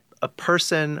looking at a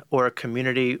person or a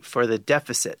community for the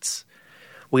deficits,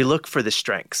 we look for the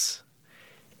strengths.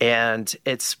 And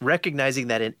it's recognizing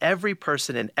that in every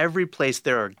person, in every place,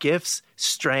 there are gifts,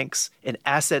 strengths, and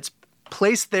assets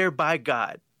placed there by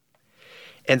God.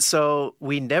 And so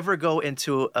we never go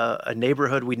into a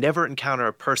neighborhood, we never encounter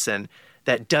a person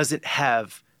that doesn't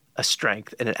have a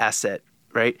strength and an asset,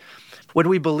 right? When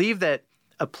we believe that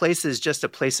a place is just a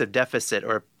place of deficit,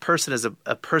 or a person is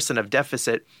a person of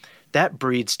deficit, that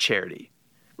breeds charity,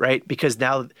 right? Because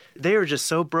now they are just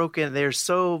so broken, they're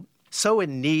so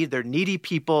in need, they're needy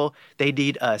people, they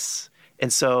need us.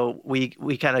 And so we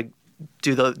kind of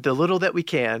do the little that we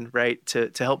can, right,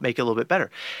 to help make it a little bit better.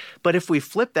 But if we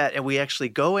flip that and we actually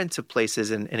go into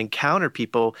places and encounter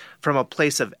people from a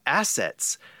place of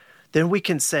assets, then we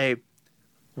can say,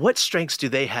 what strengths do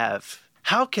they have?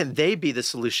 How can they be the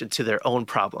solution to their own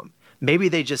problem? Maybe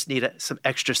they just need some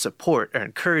extra support or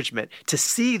encouragement to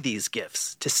see these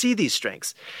gifts, to see these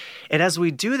strengths. And as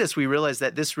we do this, we realize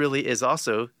that this really is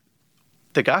also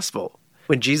the gospel.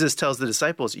 When Jesus tells the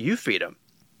disciples, you feed them.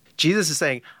 Jesus is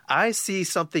saying, I see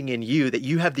something in you that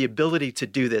you have the ability to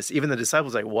do this. Even the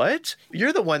disciples are like, what?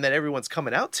 You're the one that everyone's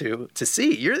coming out to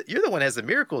see. You're the one that has the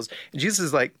miracles. And Jesus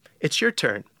is like, it's your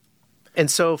turn. And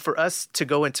so for us to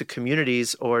go into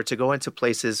communities or to go into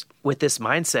places with this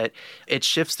mindset, it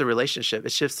shifts the relationship.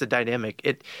 It shifts the dynamic.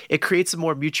 It creates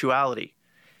more mutuality.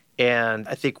 And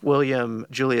I think William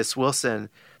Julius Wilson,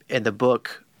 in the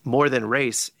book More Than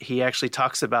Race, he actually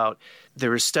talks about there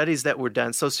were studies that were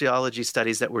done, sociology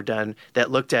studies that were done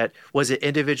that looked at, was it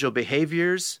individual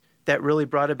behaviors that really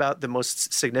brought about the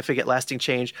most significant lasting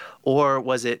change, or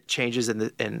was it changes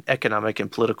in economic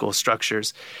and political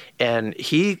structures? And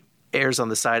he errs on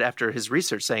the side after his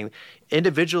research saying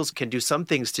individuals can do some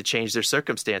things to change their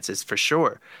circumstances for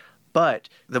sure, but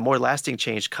the more lasting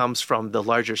change comes from the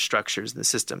larger structures and the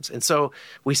systems. And so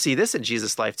we see this in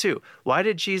Jesus' life too. Why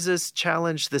did Jesus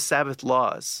challenge the Sabbath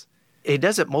laws? He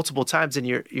does it multiple times, and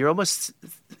you're almost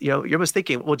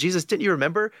thinking, well, Jesus, didn't you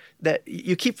remember that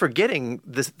you keep forgetting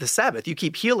the Sabbath? You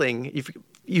keep healing,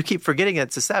 you keep forgetting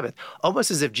it's the Sabbath,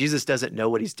 almost as if Jesus doesn't know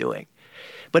what he's doing.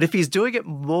 But if he's doing it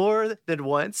more than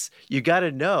once, you got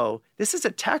to know this is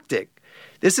a tactic.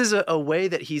 This is a way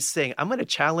that he's saying, I'm going to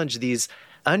challenge these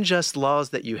unjust laws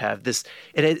that you have.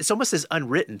 And it's almost this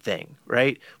unwritten thing,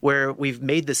 right? Where we've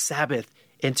made the Sabbath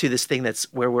into this thing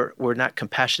that's where we're not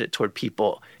compassionate toward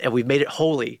people, and we've made it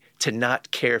holy to not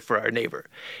care for our neighbor.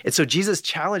 And so Jesus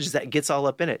challenges that and gets all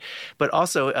up in it. But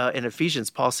also in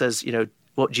Ephesians, Paul says,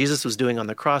 what Jesus was doing on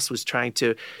the cross was trying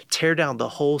to tear down the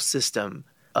whole system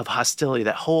of hostility,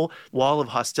 that whole wall of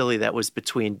hostility that was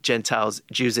between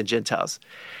Jews and Gentiles.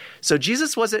 So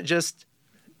Jesus wasn't just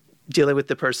dealing with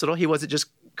the personal. He wasn't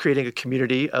just creating a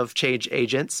community of change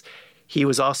agents. He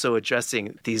was also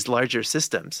addressing these larger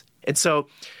systems. And so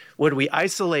when we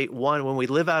isolate one, when we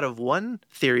live out of one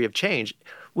theory of change,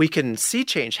 we can see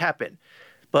change happen,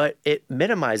 but it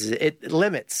minimizes it. It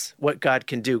limits what God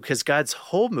can do, because God's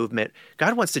whole movement,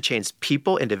 God wants to change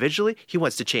people individually. He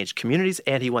wants to change communities,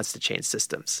 and he wants to change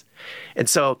systems. And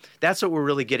so that's what we're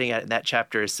really getting at in that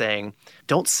chapter, is saying,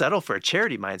 don't settle for a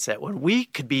charity mindset when we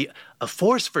could be a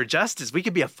force for justice. We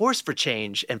could be a force for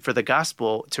change and for the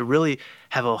gospel to really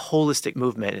have a holistic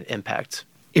movement and impact.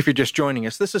 If you're just joining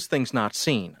us, this is Things Not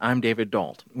Seen. I'm David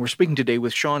Dalt. We're speaking today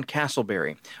with Sean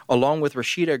Castleberry. Along with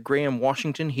Rashida Graham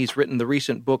Washington, he's written the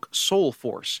recent book Soul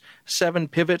Force, 7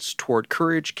 Pivots Toward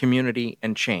Courage, Community,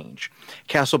 and Change.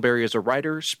 Castleberry is a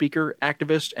writer, speaker,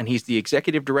 activist, and he's the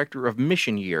executive director of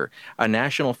Mission Year, a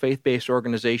national faith-based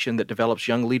organization that develops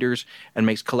young leaders and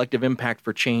makes collective impact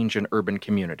for change in urban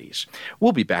communities.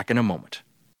 We'll be back in a moment.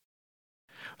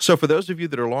 So for those of you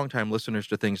that are longtime listeners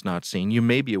to Things Not Seen, you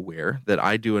may be aware that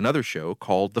I do another show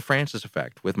called The Francis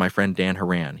Effect with my friend Dan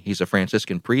Horan. He's a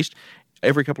Franciscan priest.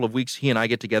 Every couple of weeks, he and I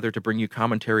get together to bring you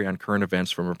commentary on current events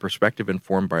from a perspective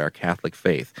informed by our Catholic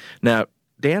faith. Now,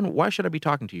 Dan, why should I be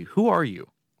talking to you? Who are you?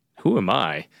 Who am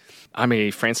I? I'm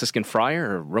a Franciscan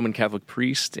friar, a Roman Catholic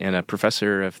priest, and a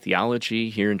professor of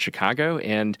theology here in Chicago,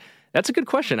 and that's a good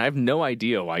question. I have no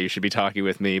idea why you should be talking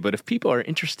with me, but if people are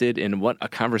interested in what a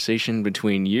conversation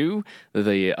between you,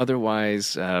 the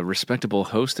otherwise respectable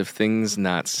host of Things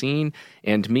Not Seen,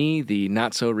 and me, the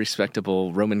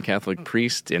not-so-respectable Roman Catholic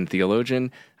priest and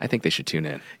theologian, I think they should tune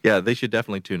in. Yeah, they should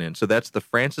definitely tune in. So that's The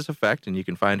Francis Effect, and you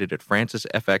can find it at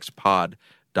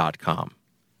francisfxpod.com.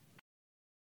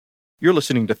 You're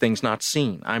listening to Things Not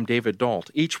Seen. I'm David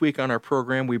Dalt. Each week on our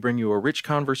program, we bring you a rich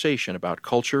conversation about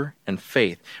culture and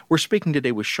faith. We're speaking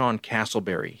today with Sean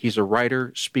Castleberry. He's a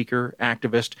writer, speaker,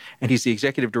 activist, and he's the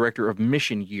executive director of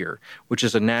Mission Year, which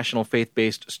is a national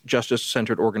faith-based,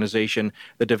 justice-centered organization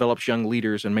that develops young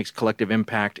leaders and makes collective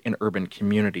impact in urban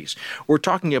communities. We're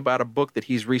talking about a book that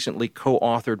he's recently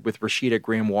co-authored with Rashida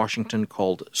Graham Washington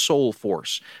called Soul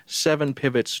Force, 7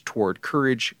 Pivots Toward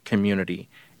Courage, Community,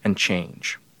 and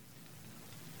Change.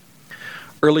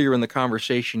 Earlier in the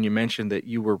conversation, you mentioned that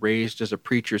you were raised as a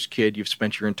preacher's kid. You've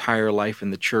spent your entire life in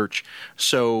the church.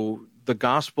 So the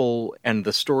gospel and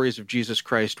the stories of Jesus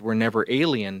Christ were never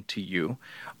alien to you.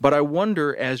 But I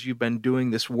wonder, as you've been doing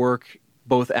this work,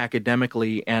 both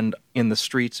academically and in the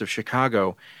streets of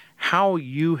Chicago, how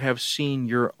you have seen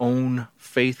your own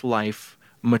faith life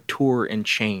mature and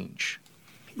change.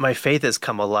 My faith has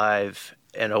come alive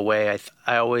in a way.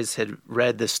 I always had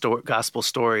read the gospel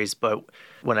stories, but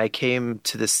when I came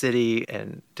to the city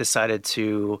and decided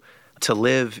to to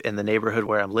live in the neighborhood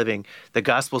where I'm living, the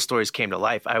gospel stories came to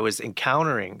life. I was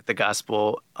encountering the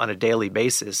gospel on a daily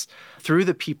basis through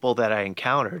the people that I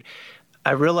encountered.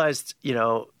 I realized,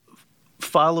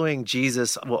 following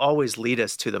Jesus will always lead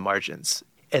us to the margins.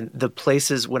 And the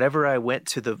places, whenever I went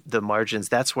to the margins,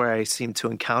 that's where I seemed to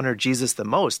encounter Jesus the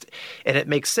most. And it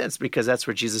makes sense because that's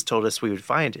where Jesus told us we would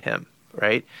find him,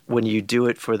 right? When you do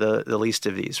it for the least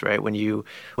of these, right? When you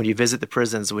visit the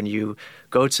prisons, when you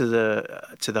go to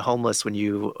the homeless, when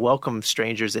you welcome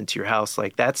strangers into your house,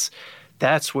 like that's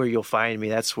where you'll find me.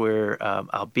 That's where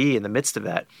I'll be in the midst of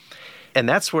that. And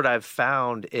that's what I've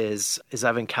found is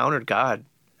I've encountered God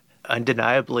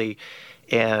undeniably,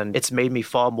 and it's made me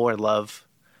fall more in love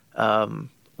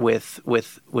with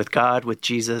God, with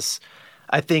Jesus.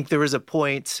 I think there was a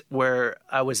point where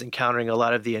I was encountering a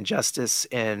lot of the injustice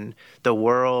in the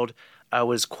world. I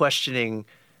was questioning,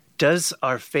 does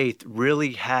our faith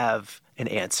really have an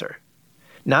answer?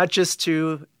 Not just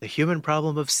to the human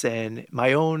problem of sin,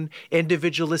 my own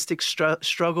individualistic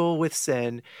struggle with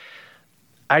sin.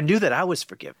 I knew that I was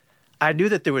forgiven. I knew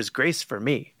that there was grace for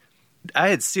me. I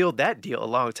had sealed that deal a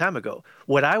long time ago.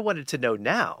 What I wanted to know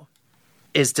now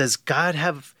is, does God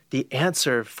have the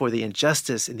answer for the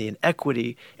injustice and the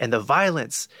inequity and the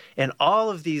violence and all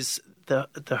of these the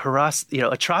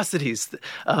atrocities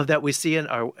that we see in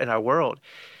our world?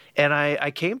 And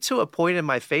I came to a point in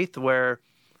my faith where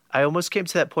I almost came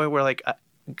to that point where, like,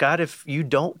 God, if you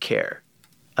don't care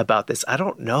about this, I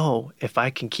don't know if I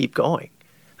can keep going.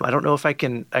 I don't know if I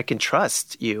can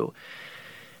trust you.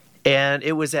 And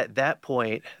it was at that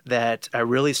point that I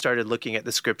really started looking at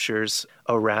the scriptures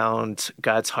around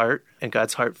God's heart and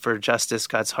God's heart for justice,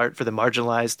 God's heart for the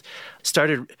marginalized,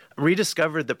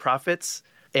 rediscovered the prophets.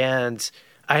 And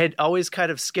I had always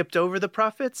kind of skipped over the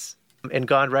prophets and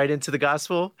gone right into the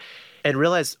gospel and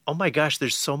realized, oh my gosh,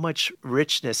 there's so much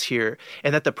richness here.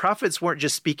 And that the prophets weren't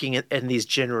just speaking in these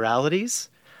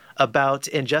generalities about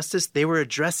injustice. They were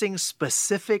addressing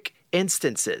specific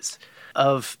instances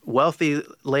of wealthy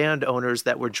landowners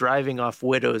that were driving off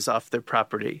widows off their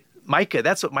property. Micah,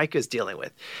 that's what Micah is dealing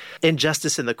with.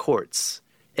 Injustice in the courts,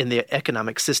 in the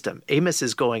economic system. Amos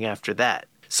is going after that.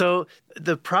 So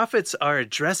the prophets are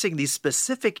addressing these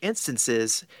specific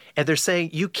instances, and they're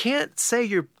saying, you can't say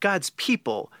you're God's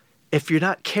people if you're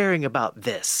not caring about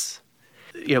this.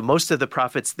 Most of the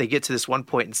prophets, they get to this one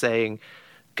point in saying,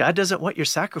 God doesn't want your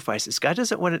sacrifices. God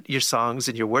doesn't want your songs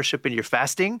and your worship and your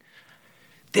fasting.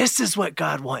 This is what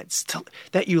God wants,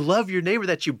 that you love your neighbor,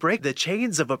 that you break the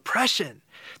chains of oppression,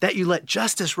 that you let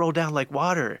justice roll down like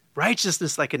water,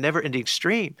 righteousness like a never-ending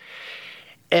stream.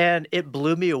 And it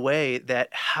blew me away that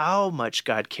how much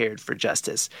God cared for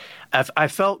justice. I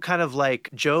felt kind of like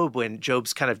Job when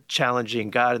Job's kind of challenging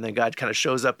God, and then God kind of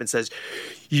shows up and says,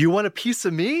 you want a piece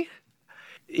of me?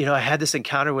 I had this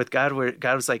encounter with God where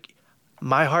God was like,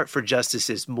 my heart for justice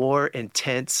is more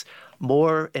intense,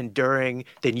 more enduring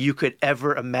than you could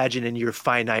ever imagine in your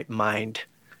finite mind.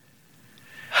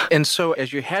 And so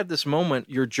as you had this moment,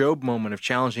 your Job moment of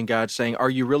challenging God, saying, are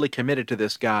you really committed to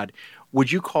this, God?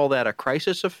 Would you call that a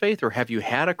crisis of faith, or have you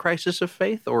had a crisis of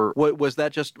faith? Or was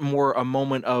that just more a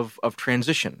moment of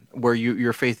transition where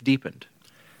your faith deepened?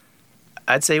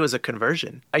 I'd say it was a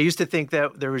conversion. I used to think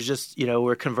that there was just,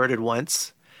 we're converted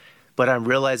once, but I'm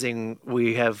realizing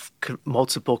we have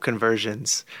multiple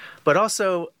conversions. But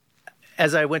also,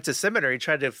 as I went to seminary,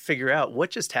 tried to figure out what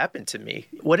just happened to me.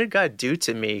 What did God do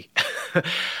to me?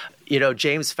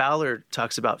 James Fowler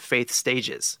talks about faith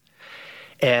stages.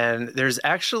 And there's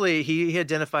actually, he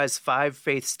identifies 5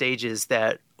 faith stages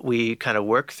that we kind of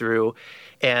work through.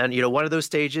 And, one of those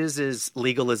stages is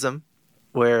legalism,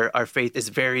 where our faith is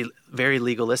very, very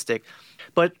legalistic.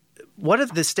 But one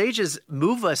of the stages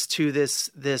move us to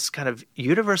this kind of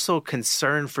universal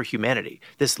concern for humanity,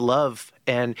 this love.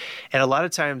 And a lot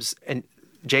of times, and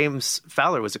James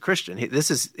Fowler was a Christian.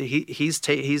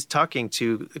 He's talking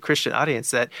to the Christian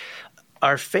audience that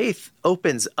our faith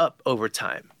opens up over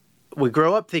time. We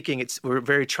grow up thinking we're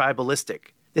very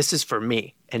tribalistic. This is for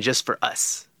me and just for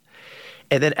us.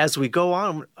 And then as we go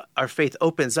on, our faith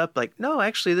opens up like, no,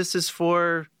 actually, this is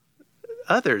for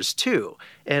others too,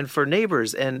 and for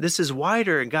neighbors. And this is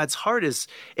wider, and God's heart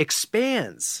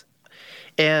expands.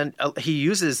 And he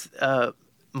uses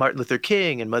Martin Luther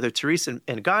King and Mother Teresa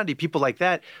and Gandhi, people like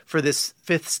that, for this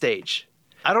 5th stage.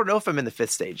 I don't know if I'm in the 5th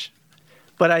stage,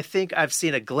 but I think I've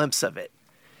seen a glimpse of it,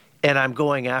 and I'm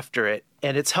going after it.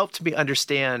 And it's helped me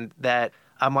understand that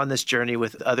I'm on this journey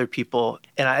with other people,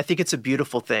 and I think it's a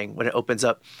beautiful thing when it opens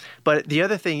up. But the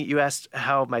other thing, you asked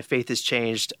how my faith has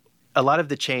changed. A lot of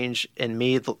the change in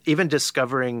me, even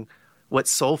discovering what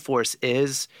Soul Force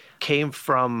is, came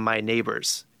from my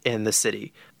neighbors in the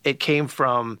city. It came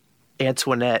from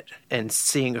Antoinette and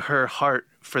seeing her heart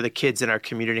for the kids in our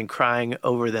community and crying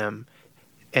over them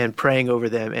and praying over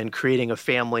them and creating a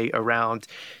family around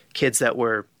kids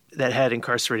that had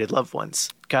incarcerated loved ones.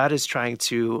 God is trying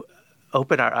to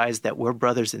open our eyes that we're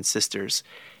brothers and sisters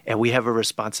and we have a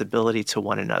responsibility to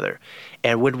one another.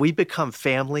 And when we become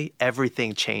family,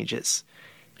 everything changes.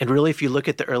 And really, if you look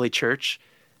at the early church,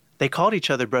 they called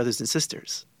each other brothers and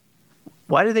sisters.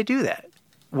 Why did they do that?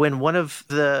 When one of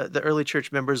the early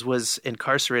church members was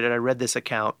incarcerated, I read this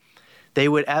account, they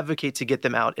would advocate to get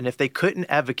them out. And if they couldn't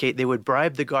advocate, they would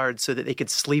bribe the guards so that they could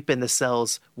sleep in the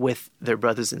cells with their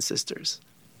brothers and sisters.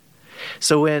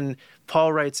 So when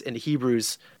Paul writes in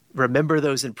Hebrews, remember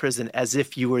those in prison as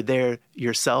if you were there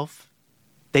yourself,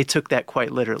 they took that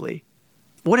quite literally.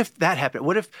 What if that happened?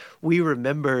 What if we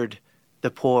remembered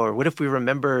the poor? What if we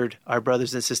remembered our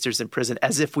brothers and sisters in prison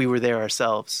as if we were there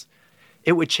ourselves?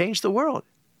 It would change the world.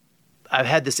 I've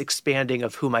had this expanding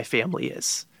of who my family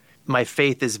is. My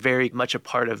faith is very much a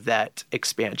part of that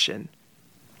expansion.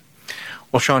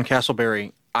 Well, Sean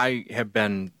Castleberry, I have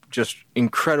been just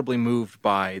incredibly moved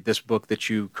by this book that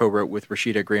you co-wrote with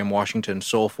Rashida Graham Washington,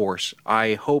 Soul Force.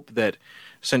 I hope that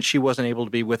since she wasn't able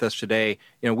to be with us today,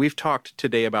 we've talked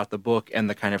today about the book and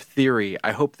the kind of theory.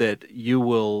 I hope that you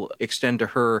will extend to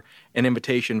her an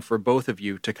invitation for both of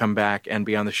you to come back and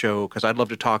be on the show, because I'd love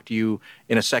to talk to you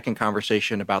in a second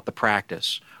conversation about the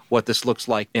practice, what this looks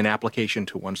like in application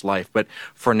to one's life. But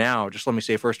for now, just let me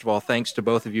say, first of all, thanks to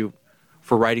both of you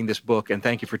for writing this book, and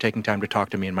thank you for taking time to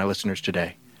talk to me and my listeners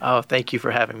today. Oh, thank you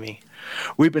for having me.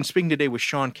 We've been speaking today with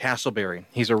Sean Castleberry.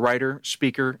 He's a writer,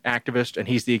 speaker, activist, and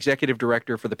he's the executive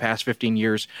director for the past 15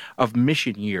 years of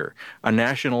Mission Year, a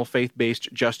national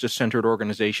faith-based, justice-centered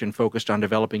organization focused on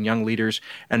developing young leaders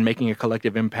and making a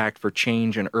collective impact for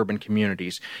change in urban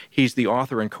communities. He's the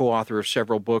author and co-author of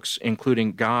several books,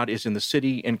 including God is in the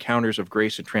City, Encounters of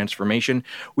Grace and Transformation.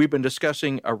 We've been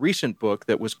discussing a recent book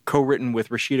that was co-written with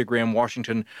Rashida Graham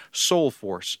Washington, Soul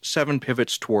Force, 7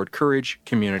 Pivots Toward Courage,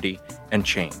 Community, and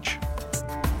Change.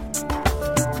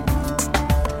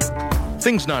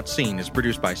 Things Not Seen is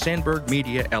produced by Sandberg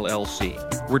Media, LLC.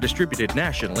 We're distributed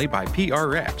nationally by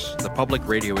PRX, the Public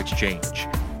Radio Exchange.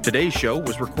 Today's show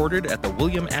was recorded at the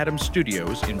William Adams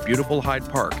Studios in beautiful Hyde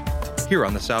Park, here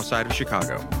on the south side of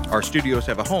Chicago. Our studios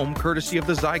have a home courtesy of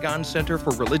the Zygon Center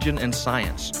for Religion and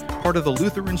Science, part of the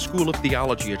Lutheran School of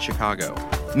Theology at Chicago.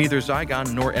 Neither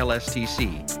Zygon nor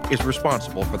LSTC is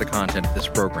responsible for the content of this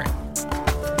program.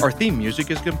 Our theme music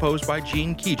is composed by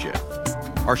Gene Kija.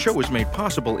 Our show is made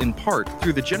possible in part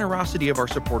through the generosity of our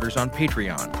supporters on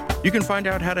Patreon. You can find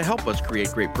out how to help us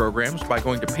create great programs by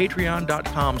going to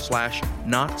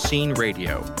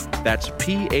patreon.com/notseenradio. That's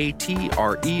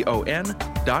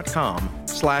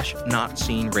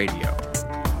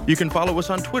patreon.com/notseenradio. You can follow us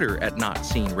on Twitter at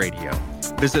notseenradio.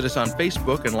 Visit us on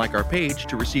Facebook and like our page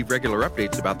to receive regular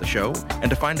updates about the show and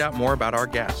to find out more about our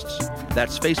guests.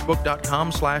 That's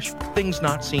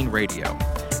facebook.com/thingsnotseenradio.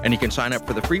 And you can sign up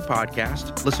for the free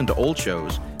podcast, listen to old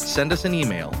shows, send us an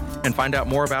email, and find out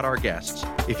more about our guests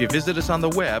if you visit us on the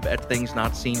web at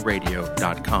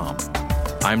thingsnotseenradio.com.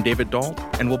 I'm David Dault,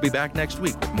 and we'll be back next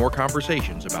week with more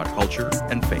conversations about culture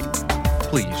and faith.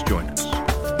 Please join us.